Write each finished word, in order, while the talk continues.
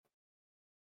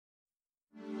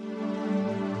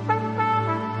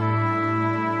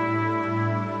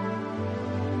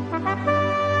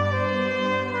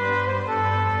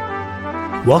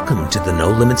Welcome to the No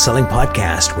Limit Selling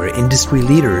Podcast, where industry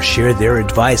leaders share their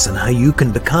advice on how you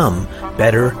can become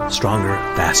better, stronger,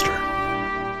 faster.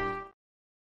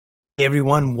 Hey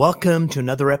everyone, welcome to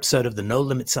another episode of the No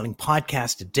Limit Selling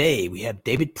Podcast. Today we have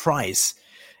David Price,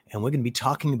 and we're going to be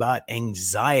talking about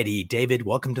anxiety. David,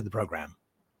 welcome to the program.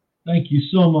 Thank you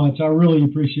so much. I really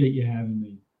appreciate you having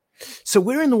me. So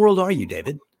where in the world are you,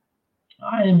 David?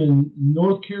 I am in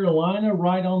North Carolina,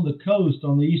 right on the coast,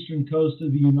 on the eastern coast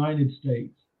of the United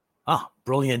States. Ah,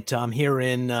 brilliant. I'm here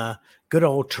in good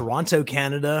old Toronto,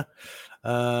 Canada,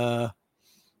 the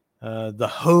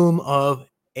home of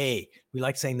A. We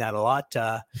like saying that a lot,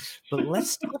 but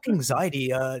let's talk anxiety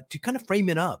to kind of frame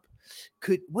it up.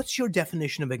 What's your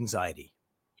definition of anxiety?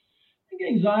 I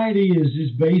think anxiety is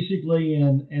just basically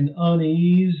an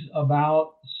unease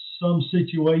about some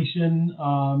situation,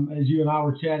 as you and I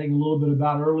were chatting a little bit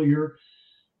about earlier.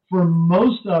 For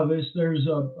most of us, there's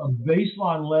a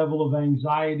baseline level of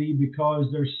anxiety because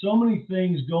there's so many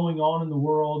things going on in the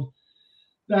world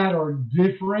that are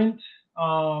different.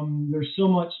 There's so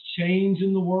much change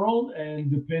in the world,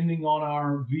 and depending on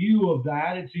our view of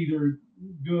that, it's either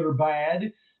good or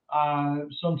bad.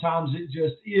 Sometimes it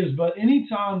just is. But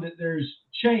anytime that there's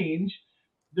change,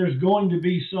 there's going to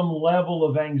be some level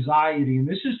of anxiety, and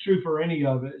this is true for any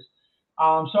of us.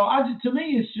 To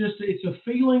me, it's a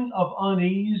feeling of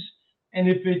unease, and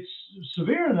if it's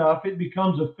severe enough, it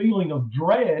becomes a feeling of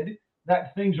dread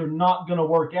that things are not going to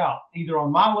work out, either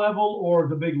on my level or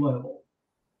the big level.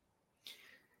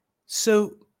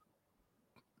 So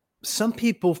some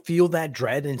people feel that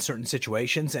dread in certain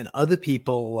situations, and other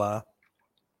people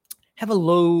have a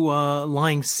low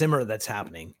lying simmer that's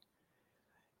happening.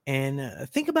 And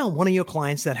think about one of your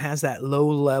clients that has that low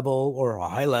level or a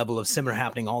high level of simmer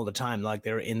happening all the time, like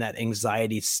they're in that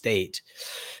anxiety state,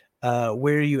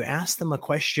 where you ask them a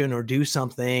question or do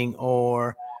something,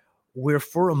 or where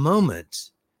for a moment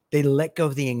they let go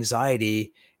of the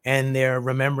anxiety and they're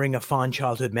remembering a fond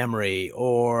childhood memory.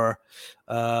 Or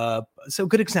so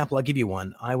good example, I'll give you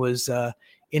one. I was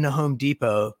in a Home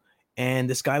Depot, and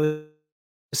this guy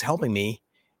was helping me,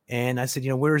 and I said,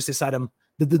 where is this item?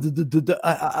 And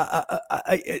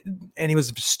he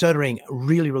was stuttering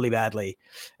really, really badly.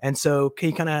 And so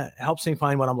he kind of helps me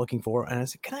find what I'm looking for. And I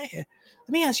said, let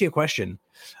me ask you a question.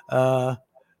 Do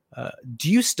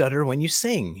you stutter when you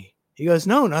sing? He goes,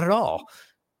 no, not at all.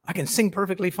 I can sing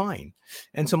perfectly fine.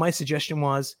 And so my suggestion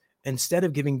was, instead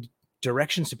of giving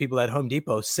directions to people at Home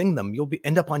Depot, sing them. You'll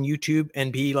end up on YouTube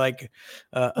and be like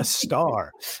a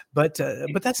star. But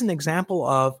that's an example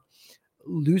of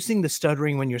losing the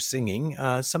stuttering when you're singing.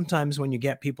 Sometimes when you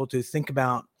get people to think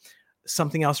about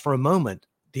something else for a moment,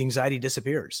 the anxiety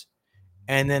disappears.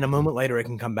 And then a moment later, it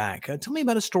can come back. Tell me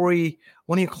about a story,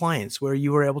 one of your clients, where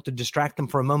you were able to distract them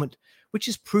for a moment, which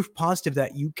is proof positive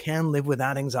that you can live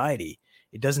without anxiety.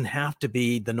 It doesn't have to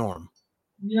be the norm.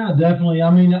 Yeah, definitely. I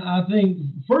mean, I think,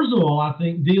 first of all,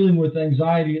 dealing with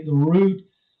anxiety at the root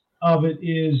of it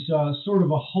is sort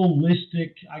of a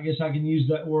holistic, I guess I can use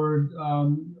that word,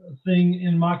 thing.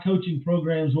 In my coaching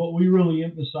programs, what we really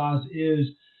emphasize is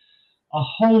a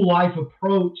whole life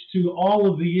approach to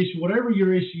all of the issue. Whatever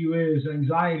your issue is,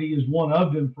 anxiety is one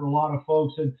of them for a lot of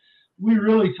folks. And we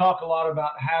really talk a lot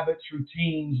about habits,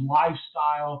 routines,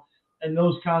 lifestyle, and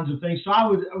those kinds of things. So I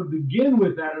would begin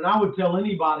with that, and I would tell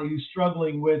anybody who's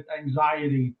struggling with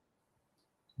anxiety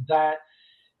that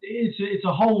it's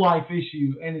a whole life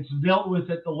issue, and it's dealt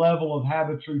with at the level of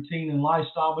habits, routine, and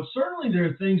lifestyle. But certainly there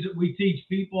are things that we teach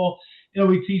people.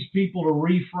 We teach people to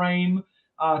reframe,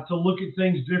 to look at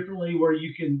things differently, where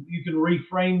you can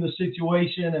reframe the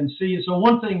situation and see it. So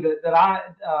one thing that I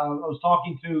was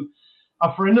talking to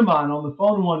a friend of mine on the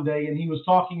phone one day, and he was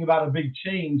talking about a big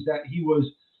change that he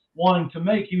was wanting to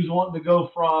make. He was wanting to go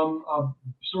from a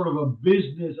sort of a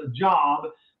business, a job,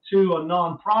 to a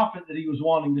nonprofit that he was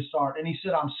wanting to start. And he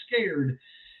said, I'm scared.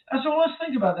 And so let's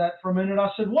think about that for a minute. I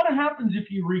said, what happens if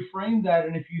you reframe that,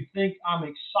 and if you think I'm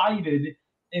excited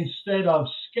instead of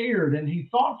scared? And he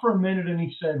thought for a minute, and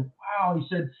he said, wow, he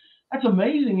said, that's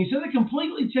amazing. He said, it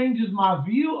completely changes my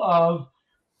view of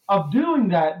doing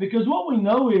that, because what we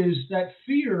know is that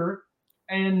fear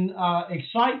and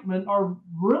excitement are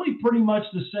really pretty much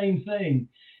the same thing.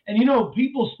 And,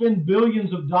 people spend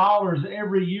billions of dollars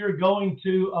every year going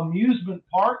to amusement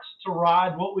parks to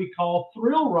ride what we call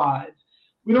thrill rides.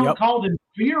 We don't call them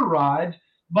fear rides,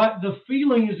 but the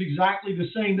feeling is exactly the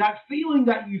same. That feeling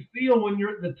that you feel when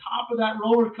you're at the top of that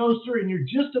roller coaster and you're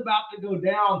just about to go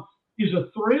down is a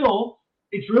thrill.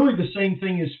 It's really the same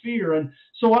thing as fear. And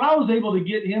so what I was able to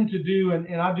get him to do,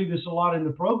 and I do this a lot in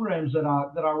the programs that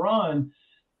I run,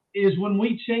 is when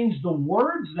we change the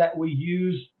words that we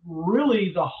use,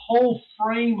 really the whole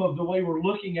frame of the way we're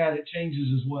looking at it changes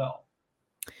as well.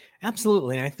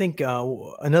 Absolutely. And I think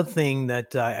another thing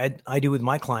that I do with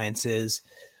my clients is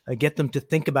get them to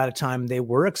think about a time they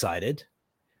were excited.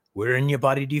 Where in your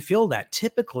body do you feel that?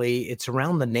 Typically, it's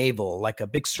around the navel, like a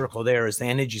big circle there is the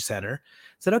energy center. I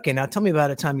said, okay, now tell me about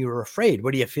a time you were afraid.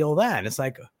 Where do you feel that? And it's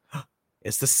like,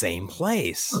 it's the same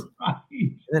place. Right.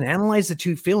 And then analyze the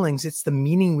two feelings. It's the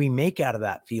meaning we make out of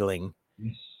that feeling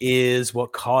Yes. is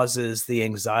what causes the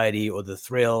anxiety or the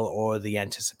thrill or the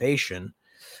anticipation.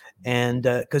 And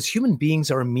because human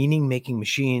beings are meaning-making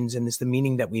machines, and it's the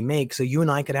meaning that we make. So you and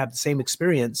I could have the same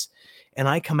experience, and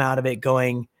I come out of it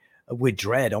going with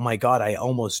dread, oh my God, I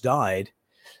almost died.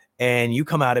 And you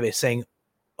come out of it saying,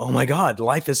 oh my God,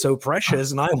 life is so precious,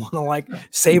 and I want to like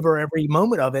savor every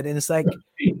moment of it. And it's like,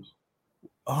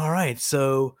 all right,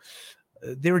 so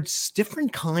there's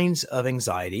different kinds of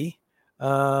anxiety.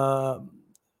 What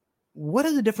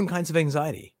are the different kinds of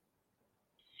anxiety?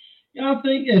 Yeah, I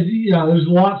think there's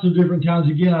lots of different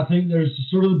kinds. Again, I think there's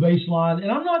sort of the baseline,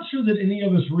 and I'm not sure that any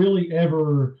of us really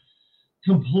ever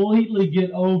completely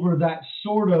get over that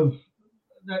sort of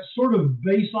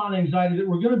baseline anxiety that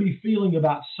we're going to be feeling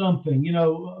about something.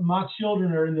 My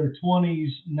children are in their 20s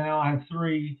now. I have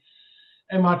three,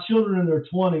 and my children in their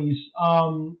 20s.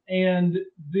 And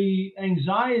the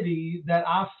anxiety that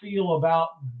I feel about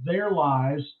their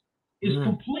lives is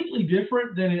completely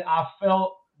different than I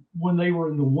felt when they were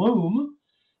in the womb,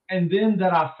 and then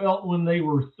that I felt when they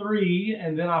were three,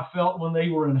 and then I felt when they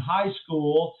were in high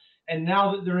school, and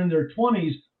now that they're in their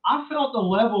 20s, I felt a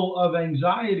level of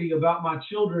anxiety about my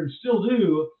children, still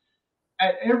do,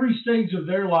 at every stage of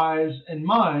their lives and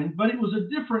mine, but it was a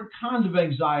different kind of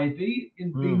anxiety,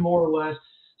 in being more or less.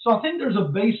 So I think there's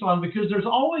a baseline, because there's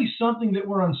always something that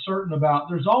we're uncertain about.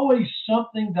 There's always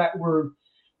something that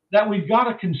we've got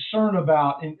a concern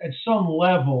about at some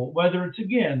level, whether it's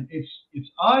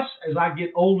us. As I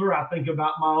get older, I think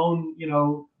about my own,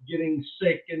 getting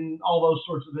sick and all those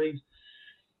sorts of things.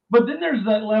 But then there's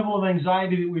that level of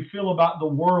anxiety that we feel about the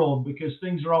world, because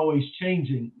things are always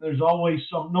changing. There's always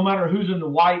no matter who's in the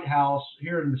White House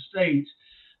here in the States,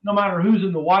 no matter who's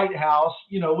in the White House,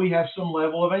 we have some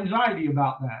level of anxiety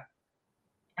about that.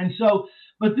 And so,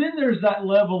 but then there's that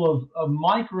level of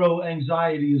micro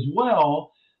anxiety as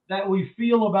well, that we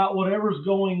feel about whatever's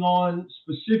going on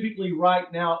specifically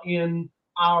right now in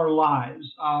our lives.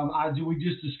 We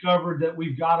just discovered that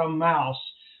we've got a mouse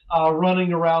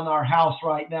running around our house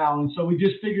right now. And so we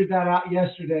just figured that out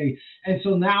yesterday. And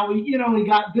so now we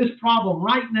got this problem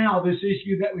right now, this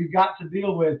issue that we've got to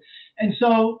deal with. And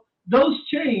so those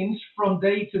change from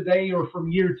day to day or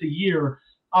from year to year.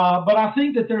 But I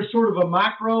think that there's sort of a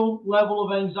macro level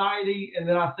of anxiety. And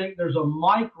then I think there's a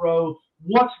micro,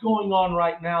 what's going on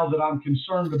right now that I'm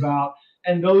concerned about.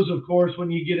 And those, of course,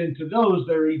 when you get into those,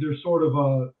 they're either sort of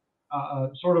a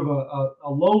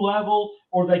low level,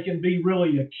 or they can be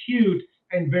really acute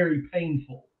and very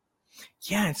painful.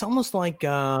 Yeah, it's almost like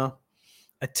a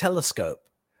telescope.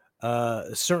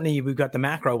 Certainly, we've got the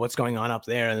macro, what's going on up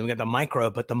there, and then we got the micro,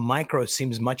 but the micro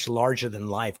seems much larger than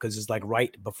life because it's like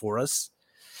right before us.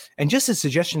 And just a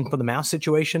suggestion for the mouse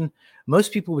situation,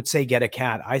 most people would say get a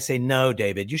cat. I say, no,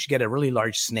 David, you should get a really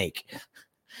large snake,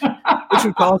 which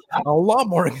would cause a lot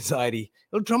more anxiety.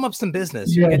 It'll drum up some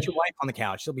business. You'll get your wife on the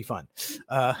couch. It'll be fun.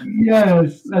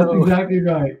 Yes, that's exactly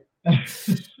right.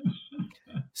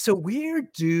 So where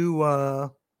do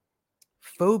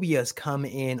phobias come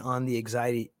in on the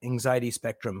anxiety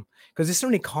spectrum? Because they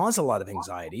certainly cause a lot of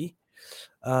anxiety.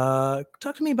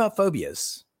 Talk to me about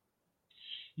phobias.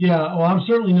 Yeah, well, I'm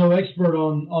certainly no expert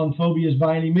on phobias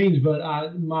by any means,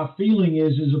 but my feeling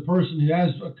is, as a person who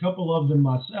has a couple of them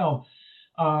myself,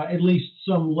 at least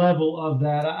some level of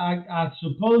that. I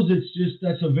suppose it's just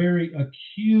that's a very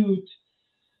acute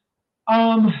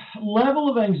level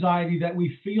of anxiety that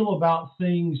we feel about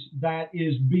things that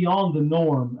is beyond the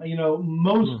norm.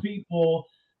 Most people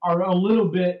are a little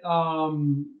bit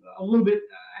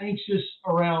anxious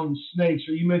around snakes,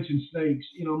 or you mentioned snakes.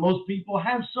 Most people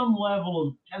have some level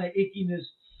of kind of ickiness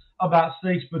about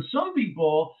snakes, but some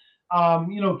people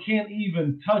can't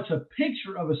even touch a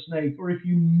picture of a snake, or if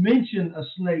you mention a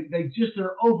snake,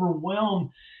 they're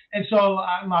overwhelmed. And so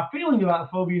my feeling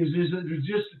about phobias is that there's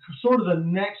just sort of the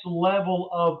next level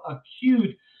of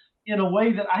acute, in a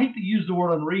way that I hate to use the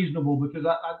word unreasonable, because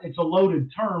it's a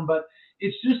loaded term, but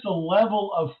it's just a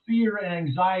level of fear and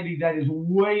anxiety that is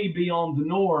way beyond the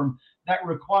norm, that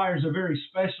requires a very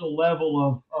special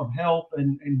level of help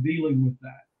and dealing with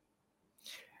that.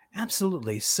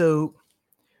 Absolutely. So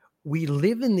we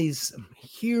live in these,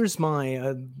 here's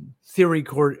my theory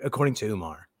according to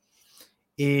Umar,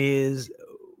 is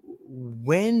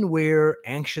when we're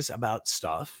anxious about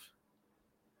stuff,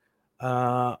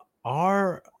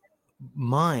 our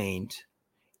mind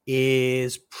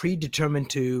is predetermined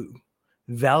to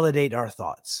validate our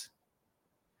thoughts.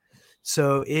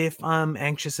 So if I'm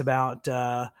anxious about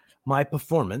my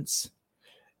performance,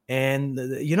 and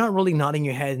you're not really nodding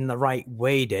your head in the right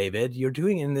way, David. You're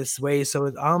doing it in this way. So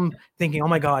I'm thinking, oh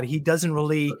my God, he doesn't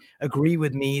really agree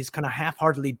with me. He's kind of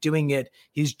half-heartedly doing it.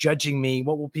 He's judging me.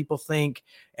 What will people think?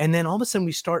 And then all of a sudden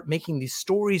we start making these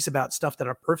stories about stuff that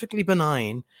are perfectly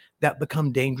benign that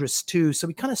become dangerous too. So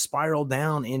we kind of spiral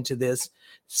down into this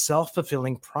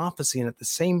self-fulfilling prophecy. And at the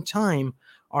same time,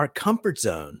 our comfort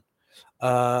zone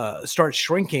start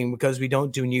shrinking because we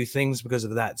don't do new things because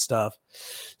of that stuff.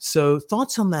 So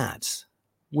thoughts on that,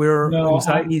 where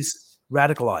anxieties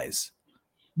radicalize?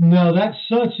 No, that's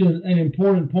such an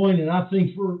important point. And I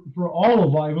think for all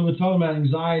of life, whether we're talking about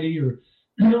anxiety or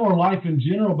life in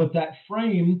general, but that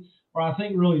frame, or I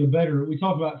think really we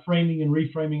talk about framing and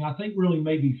reframing. I think really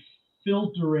maybe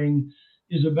filtering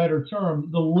is a better term,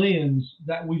 the lens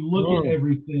that we look at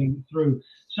everything through.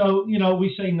 So,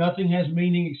 we say nothing has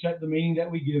meaning except the meaning that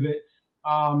we give it.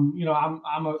 I'm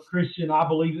a Christian. I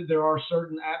believe that there are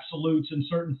certain absolutes and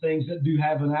certain things that do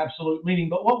have an absolute meaning.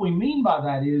 But what we mean by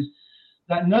that is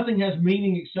that nothing has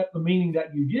meaning except the meaning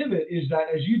that you give it, is that,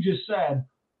 as you just said,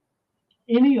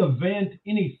 any event,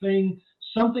 anything,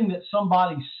 something that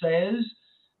somebody says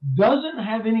doesn't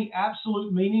have any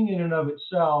absolute meaning in and of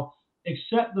itself,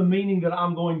 except the meaning that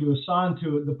I'm going to assign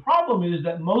to it. The problem is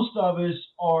that most of us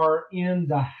are in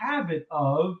the habit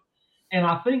of, and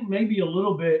I think maybe a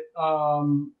little bit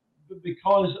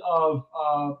because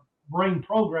of brain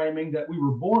programming that we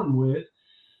were born with,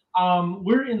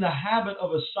 we're in the habit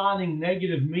of assigning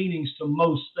negative meanings to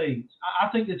most things. I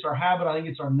think it's our habit. I think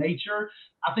it's our nature.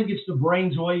 I think it's the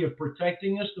brain's way of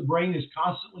protecting us. The brain is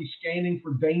constantly scanning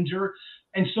for danger.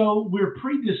 And so we're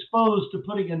predisposed to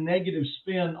putting a negative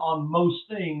spin on most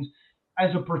things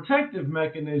as a protective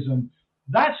mechanism.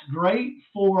 That's great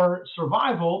for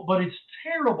survival, but it's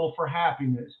terrible for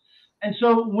happiness. And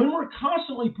so when we're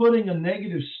constantly putting a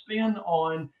negative spin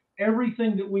on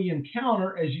everything that we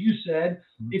encounter, as you said,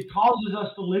 it causes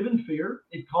us to live in fear.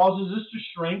 It causes us to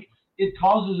shrink. It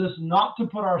causes us not to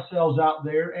put ourselves out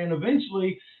there. And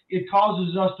eventually it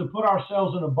causes us to put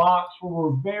ourselves in a box where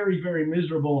we're very, very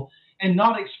miserable and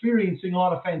not experiencing a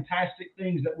lot of fantastic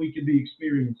things that we could be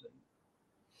experiencing.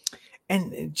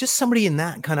 And just somebody in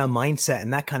that kind of mindset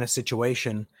and that kind of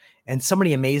situation, and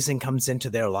somebody amazing comes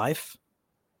into their life,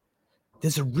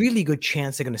 there's a really good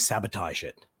chance they're going to sabotage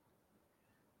it.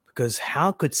 Because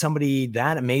how could somebody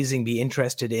that amazing be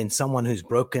interested in someone who's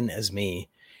broken as me,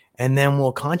 and then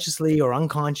will consciously or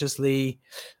unconsciously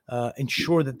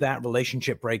ensure that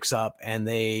relationship breaks up and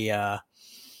they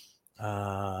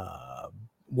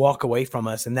walk away from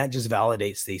us, and that just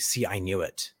validates the, see, I knew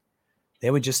it.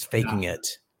 They were just faking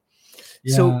it.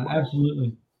 Yeah, so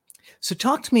absolutely. So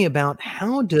talk to me about,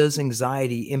 how does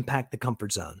anxiety impact the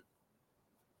comfort zone?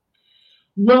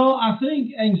 Well, I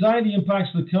think anxiety impacts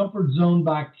the comfort zone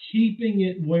by keeping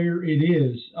it where it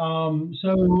is.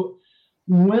 So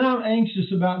when I'm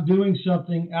anxious about doing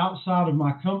something outside of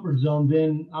my comfort zone,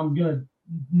 then I'm going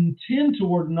to tend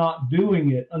toward not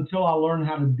doing it until I learn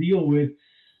how to deal with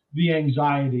the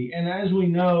anxiety. And as we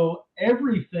know,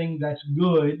 everything that's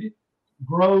good,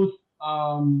 growth,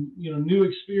 new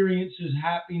experiences,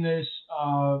 happiness,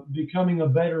 becoming a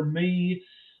better me,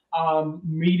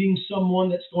 meeting someone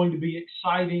that's going to be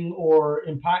exciting or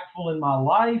impactful in my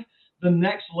life, the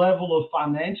next level of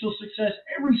financial success,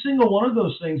 every single one of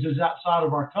those things is outside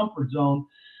of our comfort zone.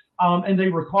 And they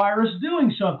require us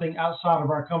doing something outside of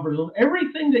our comfort zone.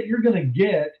 Everything that you're going to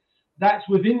get that's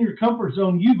within your comfort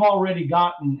zone, you've already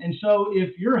gotten. And so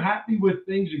if you're happy with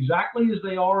things exactly as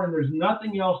they are and there's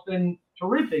nothing else, then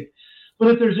terrific. But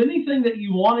if there's anything that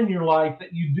you want in your life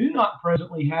that you do not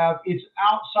presently have, it's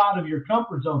outside of your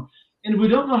comfort zone. And if we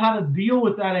don't know how to deal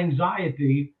with that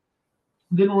anxiety,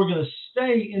 then we're going to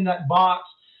stay in that box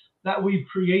that we've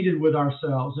created with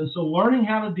ourselves. And so learning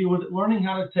how to deal with it, learning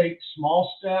how to take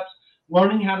small steps,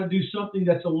 learning how to do something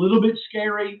that's a little bit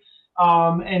scary,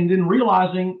 and then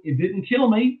realizing it didn't kill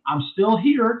me. I'm still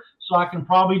here, so I can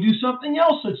probably do something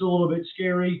else that's a little bit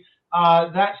scary.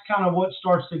 That's kind of what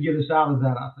starts to get us out of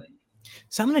that, I think.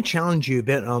 So I'm going to challenge you a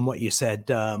bit on what you said.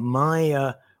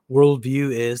 My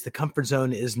worldview is the comfort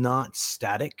zone is not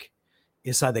static.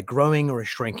 It's either growing or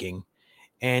shrinking.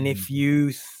 And if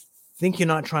you think you're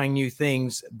not trying new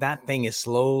things, that thing is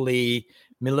slowly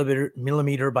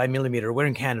millimeter by millimeter. We're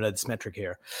in Canada, it's metric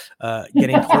here,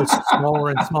 getting close, smaller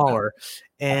and smaller.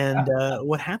 And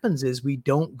what happens is we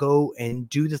don't go and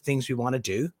do the things we want to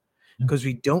do because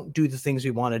we don't do the things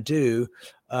we want to do.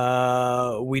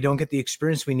 We don't get the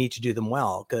experience we need to do them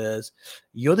well, because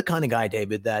you're the kind of guy,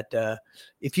 David, that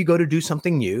if you go to do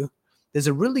something new, there's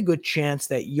a really good chance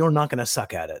that you're not going to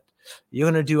suck at it.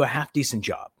 You're going to do a half decent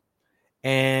job.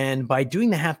 And by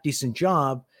doing the half decent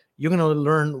job, you're going to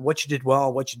learn what you did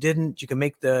well, what you didn't. You can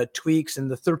make the tweaks.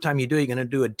 And the third time you do it, you're going to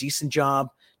do a decent job.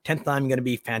 10th time, you're going to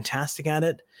be fantastic at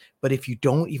it. But if you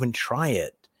don't even try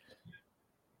it,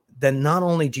 then not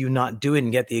only do you not do it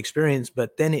and get the experience,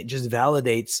 but then it just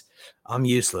validates I'm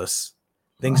useless.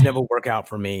 Things never work out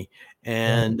for me.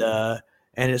 And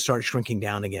it starts shrinking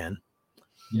down again.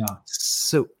 Yeah.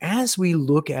 So as we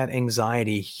look at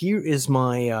anxiety, here is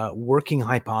my working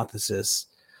hypothesis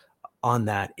on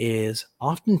that is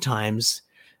oftentimes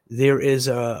there is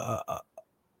a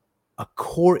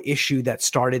core issue that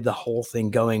started the whole thing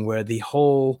going, where the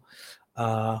whole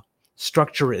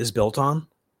structure is built on.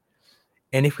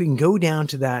 And if we can go down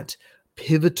to that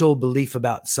pivotal belief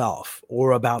about self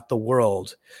or about the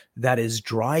world that is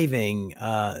driving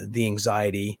the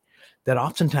anxiety, that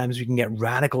oftentimes we can get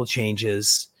radical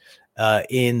changes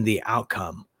in the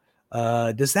outcome.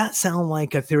 Does that sound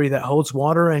like a theory that holds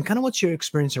water? And kind of what's your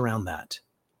experience around that?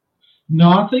 No,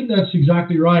 I think that's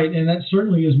exactly right. And that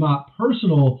certainly is my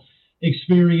personal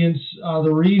experience.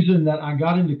 The reason that I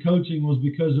got into coaching was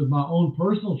because of my own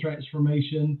personal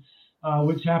transformation,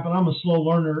 which happened. I'm a slow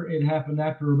learner. It happened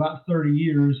after about 30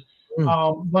 years.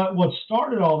 But what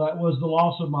started all that was the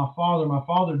loss of my father. My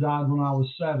father died when I was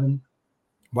 7.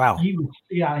 Wow. He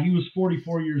was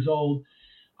 44 years old,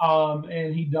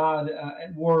 and he died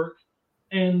at work.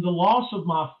 And the loss of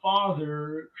my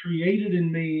father created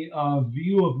in me a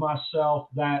view of myself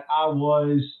that I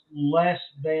was less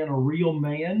than a real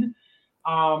man.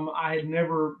 I had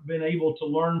never been able to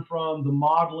learn from the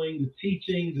modeling, the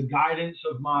teaching, the guidance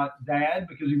of my dad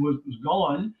because he was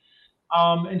gone.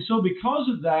 And so because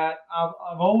of that,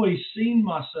 I've always seen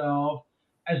myself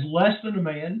as less than a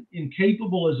man,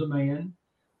 incapable as a man,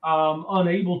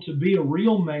 unable to be a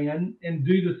real man and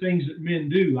do the things that men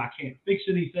do. I can't fix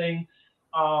anything.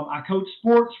 I coached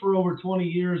sports for over 20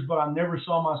 years, but I never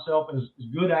saw myself as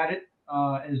good at it.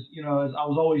 As I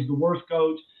was always the worst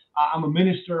coach. I'm a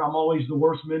minister. I'm always the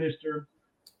worst minister.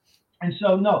 And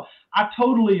so, no, I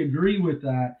totally agree with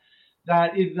that.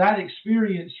 That if that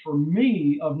experience for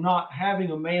me of not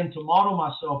having a man to model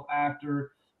myself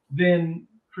after then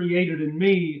created in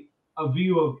me a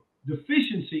view of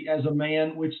deficiency as a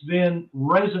man, which then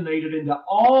resonated into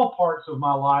all parts of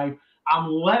my life. I'm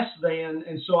less than,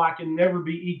 and so I can never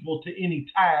be equal to any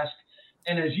task.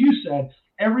 And as you said,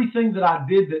 everything that I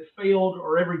did that failed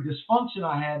or every dysfunction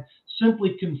I had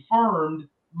simply confirmed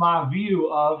my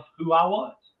view of who I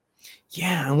was.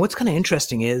 Yeah. And what's kind of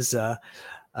interesting is,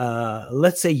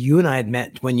 let's say you and I had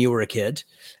met when you were a kid,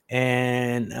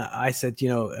 and I said,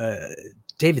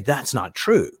 David, that's not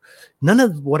true. None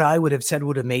of what I would have said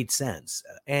would have made sense.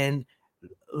 And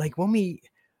like when we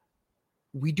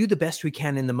do the best we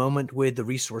can in the moment with the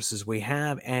resources we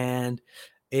have, and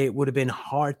it would have been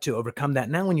hard to overcome that.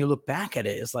 Now, when you look back at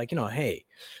it, it's like, hey,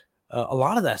 a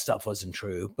lot of that stuff wasn't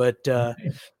true, but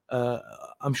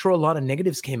I'm sure a lot of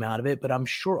negatives came out of it, but I'm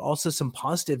sure also some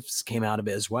positives came out of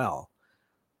it as well.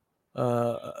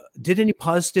 Did any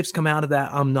positives come out of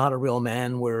that I'm not a real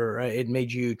man, where it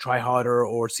made you try harder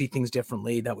or see things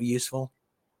differently that were useful?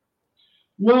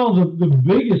 Well, the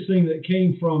biggest thing that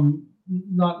came from,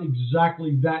 not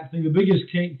exactly that thing, the biggest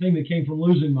thing that came from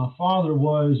losing my father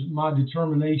was my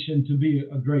determination to be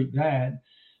a great dad,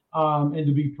 and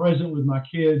to be present with my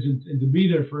kids and to be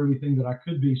there for everything that I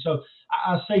could be. So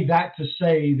I say that to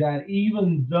say that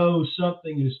even though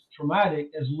something as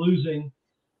traumatic as losing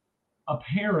a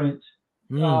parent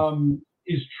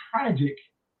is tragic,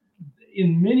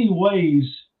 in many ways,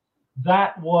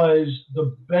 that was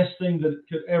the best thing that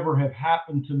could ever have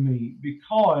happened to me,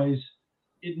 because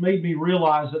it made me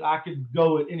realize that I could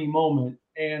go at any moment,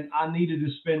 and I needed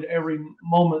to spend every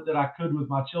moment that I could with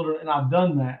my children. And I've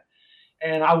done that.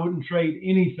 And I wouldn't trade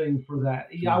anything for that.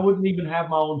 I wouldn't even have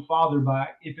my own father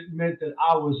back if it meant that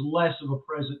I was less of a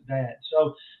present dad.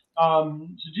 So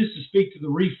just to speak to the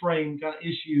reframe kind of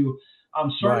issue,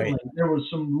 certainly there was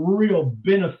some real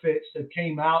benefits that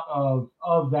came out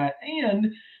of that.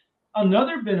 And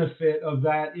another benefit of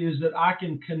that is that I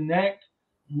can connect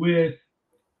with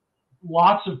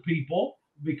lots of people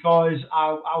because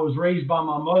I was raised by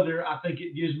my mother. I think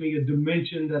it gives me a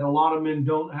dimension that a lot of men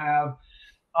don't have.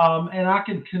 And I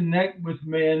can connect with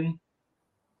men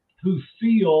who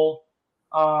feel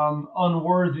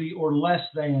unworthy or less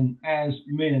than as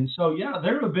men. So, yeah,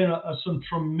 there have been some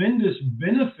tremendous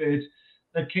benefits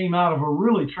that came out of a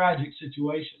really tragic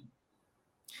situation.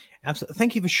 Absolutely.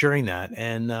 Thank you for sharing that.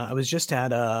 And I was just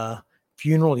at a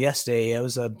funeral yesterday. It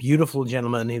was a beautiful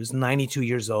gentleman. He was 92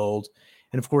 years old.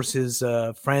 And of course, his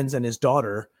friends and his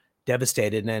daughter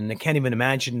devastated. And I can't even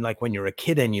imagine like when you're a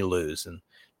kid and you lose. And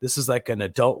this is like an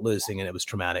adult losing, and it was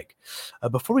traumatic.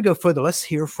 Before we go further, let's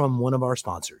hear from one of our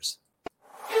sponsors.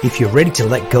 If you're ready to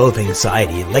let go of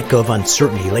anxiety, let go of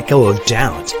uncertainty, let go of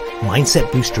doubt,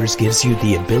 Mindset Boosters gives you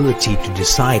the ability to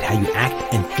decide how you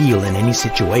act and feel in any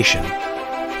situation.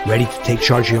 Ready to take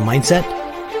charge of your mindset?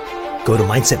 Go to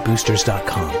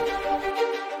mindsetboosters.com.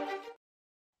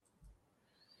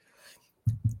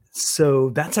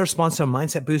 So that's our sponsor,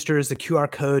 Mindset Boosters. The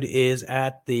QR code is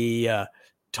at the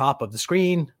top of the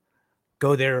screen.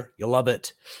 Go there. You'll love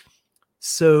it.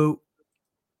 So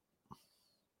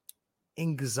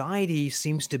anxiety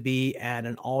seems to be at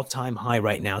an all-time high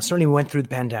right now. Certainly we went through the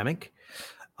pandemic.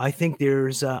 I think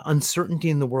there's uncertainty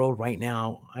in the world right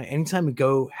now. Anytime we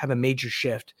go have a major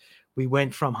shift, we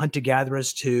went from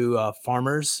hunter-gatherers to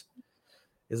farmers.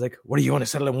 It's like, what do you want to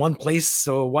settle in one place?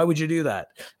 So why would you do that?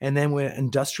 And then we're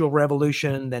industrial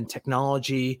revolution, then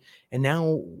technology. And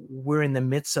now we're in the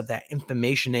midst of that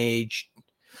information age,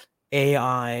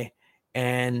 AI,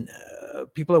 and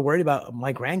people are worried about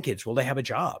my grandkids. Will they have a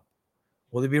job?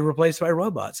 Will they be replaced by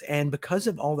robots? And because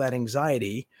of all that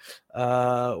anxiety,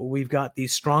 we've got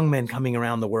these strong men coming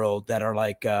around the world that are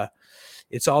like,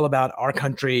 it's all about our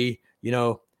country,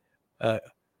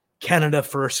 Canada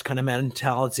first kind of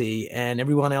mentality, and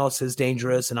everyone else is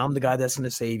dangerous, and I'm the guy that's going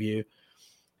to save you.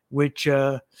 Which,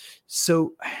 what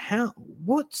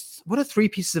are three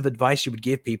pieces of advice you would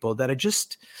give people that are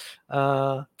just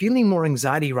feeling more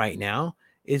anxiety right now?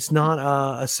 It's not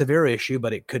a severe issue,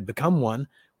 but it could become one.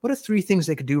 What are three things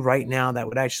they could do right now that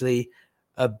would actually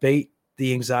abate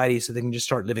the anxiety so they can just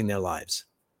start living their lives?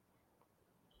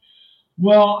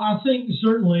 Well, I think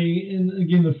certainly, and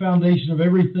again, the foundation of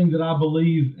everything that I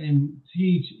believe and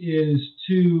teach is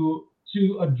to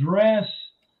address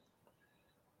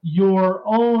your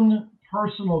own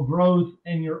personal growth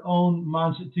and your own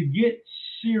mindset, to get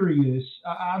serious.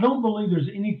 I don't believe there's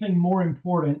anything more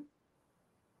important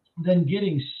than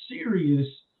getting serious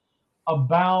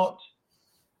about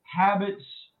habits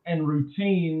and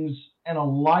routines and a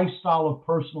lifestyle of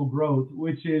personal growth,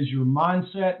 which is your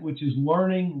mindset, which is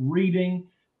learning, reading,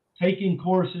 taking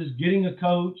courses, getting a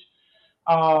coach,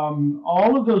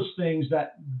 all of those things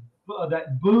that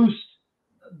boost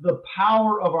the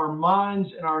power of our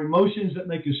minds and our emotions, that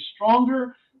make us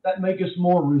stronger, that make us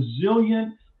more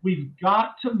resilient. We've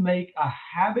got to make a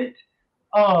habit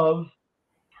of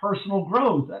personal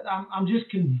growth. I'm just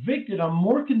convicted. I'm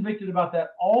more convicted about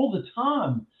that all the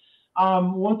time.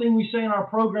 One thing we say in our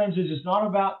programs is it's not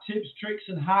about tips, tricks,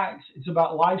 and hacks. It's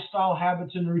about lifestyle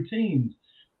habits and routines.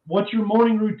 What's your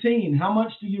morning routine? How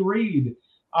much do you read?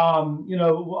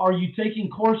 Are you taking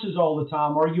courses all the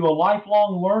time? Are you a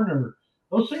lifelong learner?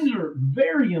 Those things are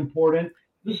very important.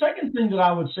 The second thing that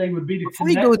I would say would be to Before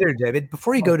you go there, David,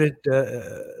 before you go to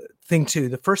thing two,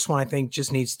 the first one I think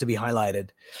just needs to be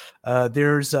highlighted.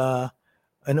 There's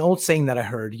an old saying that I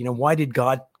heard, why did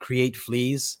God create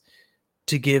fleas?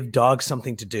 To give dogs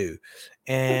something to do.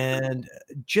 And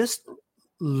just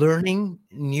learning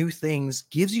new things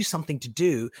gives you something to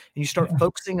do, and you start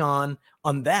focusing on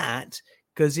that,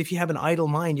 because if you have an idle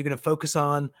mind, you're going to focus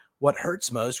on what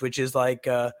hurts most, which is like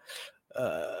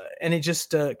and it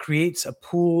just creates a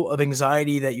pool of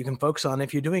anxiety that you can focus on.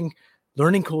 If you're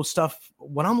learning cool stuff,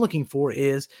 what I'm looking for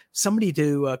is somebody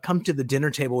to come to the dinner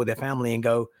table with their family and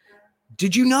go,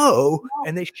 did you know?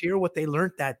 And they share what they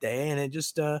learned that day. And it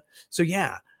just,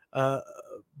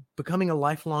 becoming a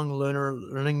lifelong learner,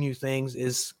 learning new things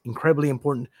is incredibly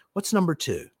important. What's number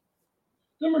two?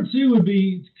 Number two would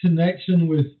be connection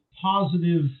with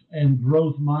positive and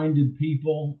growth-minded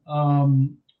people.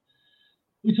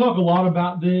 We talk a lot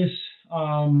about this.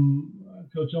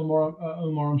 Coach Omar,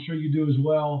 I'm sure you do as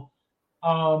well.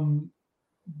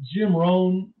 Jim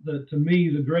Rohn, to me,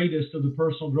 the greatest of the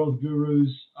personal growth gurus.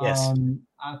 Yes.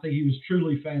 I think he was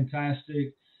truly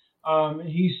fantastic.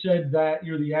 He said that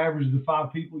you're the average of the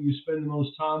 5 people you spend the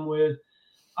most time with.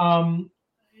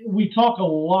 We talk a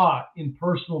lot in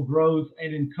personal growth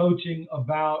and in coaching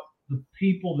about the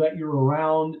people that you're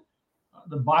around.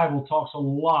 The Bible talks a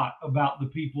lot about the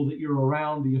people that you're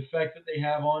around, the effect that they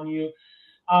have on you.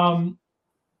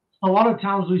 A lot of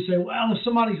times we say, well, if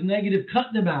somebody's negative, cut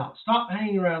them out. Stop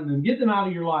hanging around them. Get them out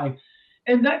of your life.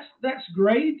 And that's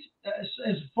great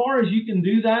as far as you can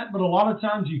do that. But a lot of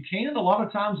times you can't. A lot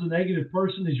of times the negative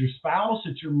person is your spouse.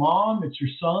 It's your mom. It's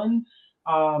your son.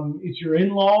 It's your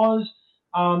in-laws.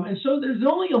 And so there's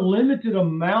only a limited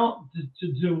amount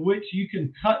to which you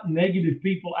can cut negative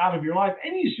people out of your life.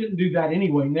 And you shouldn't do that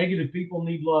anyway. Negative people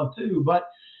need love too. But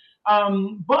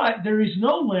there is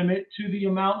no limit to the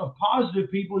amount of positive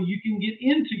people you can get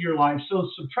into your life. So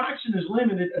subtraction is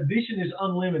limited, addition is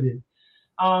unlimited.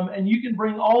 And you can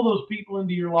bring all those people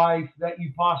into your life that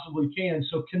you possibly can.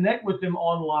 So connect with them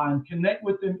online, connect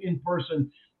with them in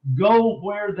person, go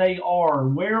where they are.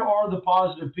 Where are the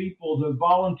positive people, the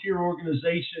volunteer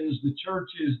organizations, the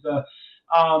churches, the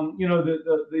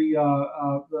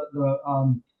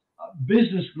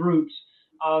business groups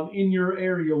in your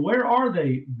area? Where are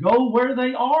they? Go where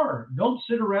they are. Don't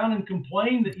sit around and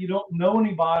complain that you don't know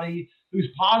anybody who's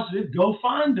positive. Go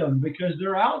find them because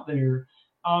they're out there.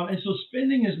 And so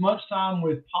spending as much time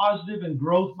with positive and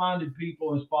growth-minded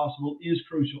people as possible is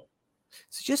crucial.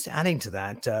 So just adding to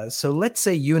that, so let's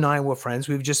say you and I were friends.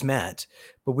 We've just met,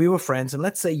 but we were friends. And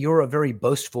let's say you're a very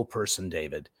boastful person,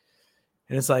 David.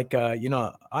 And it's like, I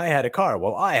had a car.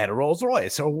 Well, I had a Rolls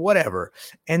Royce or whatever.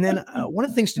 And then one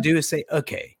of the things to do is say,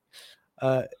 okay,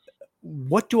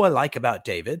 what do I like about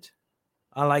David?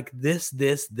 I like this,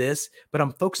 but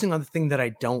I'm focusing on the thing that I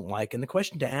don't like. And the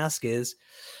question to ask is,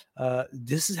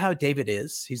 this is how David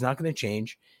is. He's not going to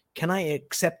change. Can I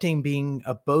accept him being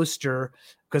a boaster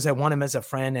because I want him as a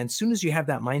friend? And as soon as you have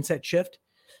that mindset shift,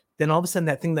 then all of a sudden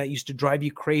that thing that used to drive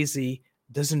you crazy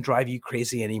doesn't drive you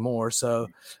crazy anymore. So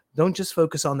don't just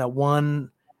focus on that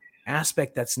one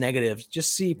aspect that's negative.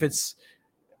 Just see if it's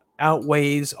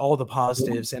outweighs all the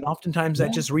positives. And oftentimes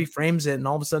that just reframes it and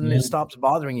all of a sudden it stops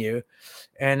bothering you.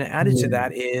 And added to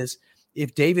that is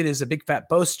if David is a big fat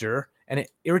boaster and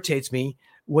it irritates me,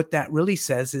 what that really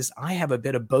says is I have a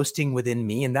bit of boasting within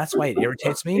me, and that's why it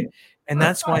irritates me. And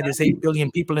that's why there's 8 billion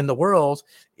people in the world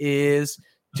is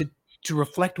to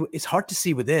reflect. It's hard to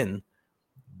see within,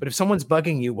 but if someone's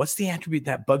bugging you, what's the attribute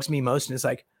that bugs me most? And it's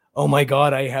like, oh my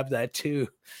God, I have that too.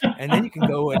 And then you can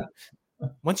go and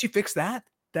once you fix that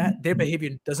their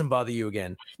behavior doesn't bother you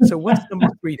again. So what's number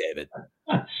 3, David?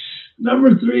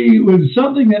 Number 3 was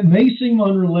something that may seem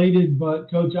unrelated, but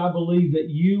Coach, I believe that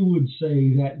you would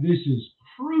say that this is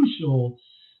crucial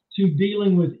to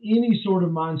dealing with any sort of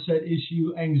mindset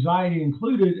issue, anxiety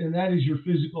included, and that is your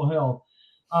physical health.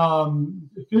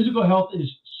 Physical health is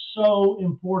so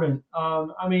important.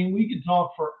 We could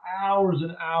talk for hours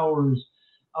and hours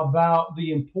about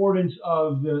the importance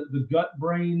of the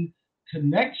gut-brain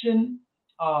connection,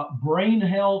 brain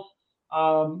health,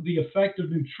 the effect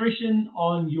of nutrition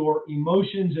on your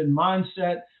emotions and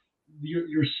mindset,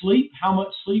 your sleep, how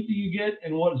much sleep do you get,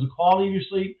 and what is the quality of your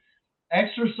sleep?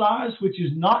 Exercise, which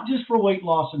is not just for weight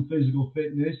loss and physical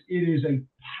fitness, it is a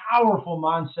powerful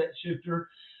mindset shifter.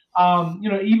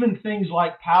 Even things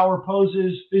like power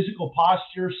poses, physical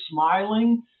posture,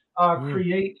 smiling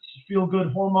creates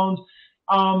feel-good hormones.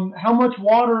 How much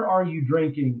water are you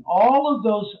drinking? All of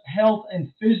those health and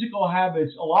physical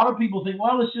habits. A lot of people think,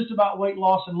 well, it's just about weight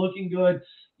loss and looking good.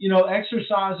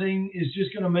 Exercising is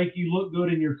just going to make you look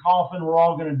good in your coffin. We're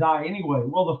all going to die anyway.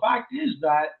 Well, the fact is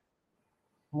that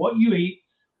what you eat,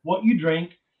 what you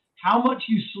drink, how much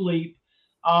you sleep,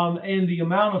 and the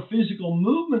amount of physical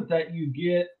movement that you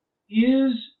get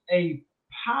is a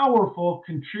powerful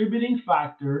contributing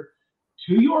factor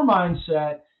to your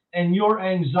mindset, and your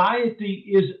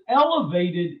anxiety is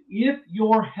elevated if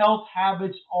your health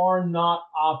habits are not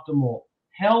optimal.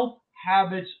 Health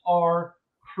habits are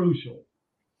crucial.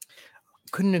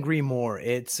 Couldn't agree more.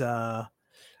 It's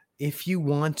if you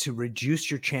want to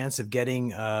reduce your chance of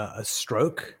getting a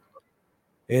stroke,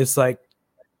 it's like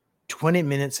 20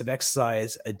 minutes of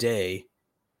exercise a day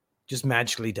just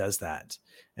magically does that.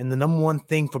 And the number one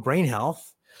thing for brain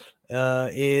health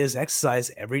is exercise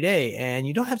every day. And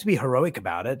you don't have to be heroic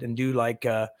about it and do like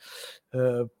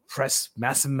press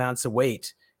massive amounts of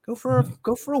weight. Go for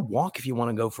a walk if you want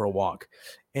to go for a walk.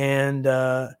 And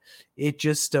it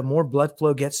just more blood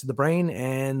flow gets to the brain,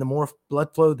 and the more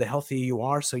blood flow, the healthier you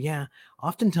are. So yeah,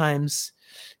 oftentimes,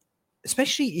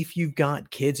 especially if you've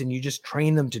got kids and you just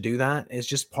train them to do that, it's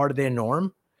just part of their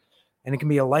norm. And it can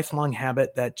be a lifelong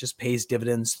habit that just pays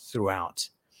dividends throughout.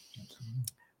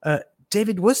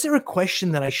 David, was there a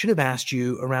question that I should have asked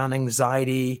you around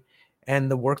anxiety and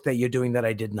the work that you're doing that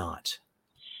I did not?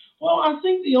 Well, I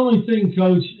think the only thing,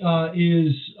 Coach,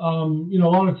 is, a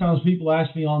lot of times people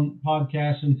ask me on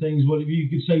podcasts and things, what if you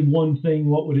could say one thing,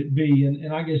 what would it be?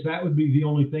 And I guess that would be the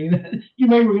only thing. You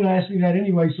may were going to ask me that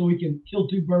anyway, so we can kill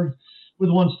 2 birds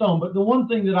with 1 stone. But the one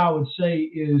thing that I would say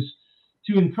is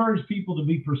to encourage people to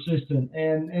be persistent.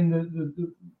 And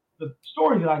the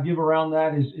story that I give around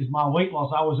that is my weight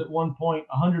loss. I was at one point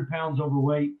 100 pounds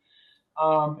overweight,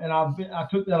 and I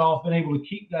took that off, been able to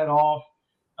keep that off.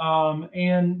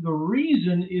 And the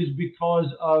reason is because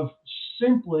of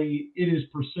simply it is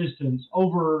persistence.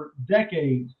 Over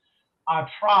decades, I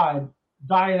tried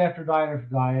diet after diet after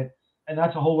diet, and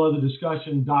that's a whole other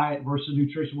discussion, diet versus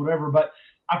nutrition, whatever. But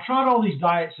I tried all these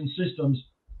diets and systems,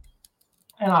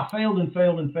 and I failed and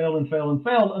failed and failed and failed and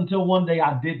failed until one day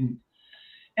I didn't.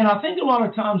 And I think a lot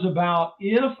of times about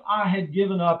if I had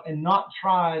given up and not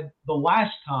tried the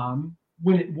last time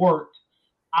when it worked,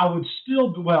 I would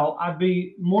still, well, I'd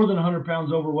be more than 100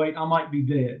 pounds overweight. I might be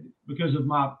dead because of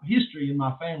my history in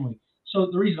my family. So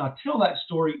the reason I tell that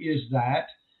story is that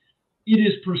it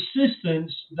is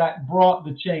persistence that brought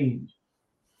the change.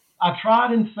 I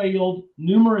tried and failed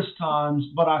numerous times,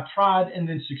 but I tried and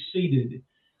then succeeded.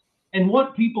 And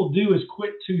what people do is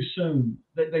quit too soon,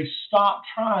 that they stop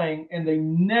trying and they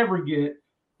never get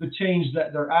the change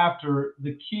that they're after.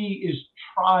 The key is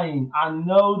trying. I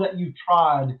know that you've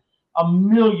tried a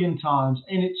million times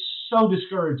and it's so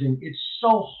discouraging. It's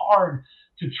so hard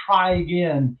to try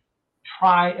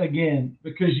again,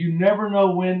 because you never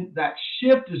know when that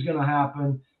shift is going to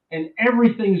happen and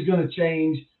everything's going to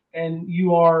change and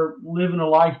you are living a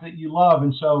life that you love.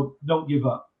 And so don't give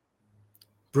up.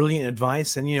 Brilliant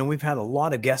advice. And, we've had a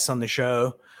lot of guests on the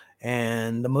show,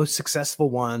 and the most successful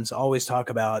ones always talk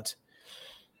about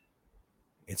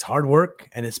it's hard work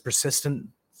and it's persistent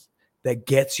that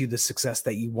gets you the success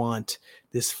that you want.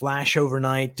 This flash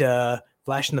overnight,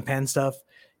 flash in the pan stuff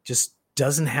just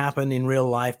doesn't happen in real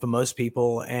life for most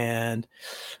people. And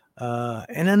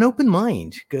an open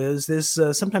mind, because there's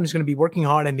sometimes going to be working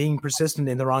hard and being persistent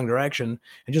in the wrong direction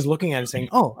and just looking at it and saying,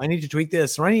 oh, I need to tweak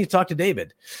this, or I need to talk to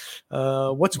David.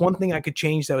 What's one thing I could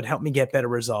change that would help me get better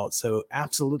results? So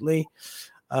absolutely.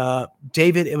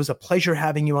 David, it was a pleasure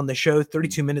having you on the show.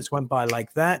 32 minutes went by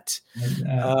like that.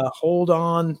 Hold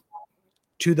on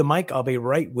to the mic. I'll be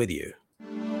right with you.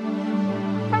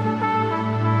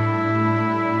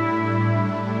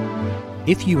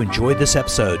 If you enjoyed this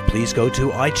episode, please go to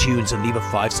iTunes and leave a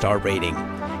 5-star rating.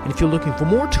 And if you're looking for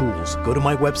more tools, go to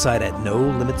my website at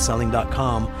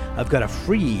NoLimitSelling.com. I've got a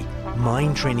free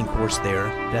mind training course there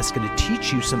that's going to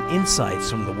teach you some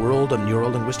insights from the world of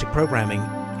neuro-linguistic programming,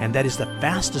 and that is the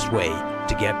fastest way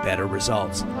to get better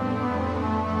results.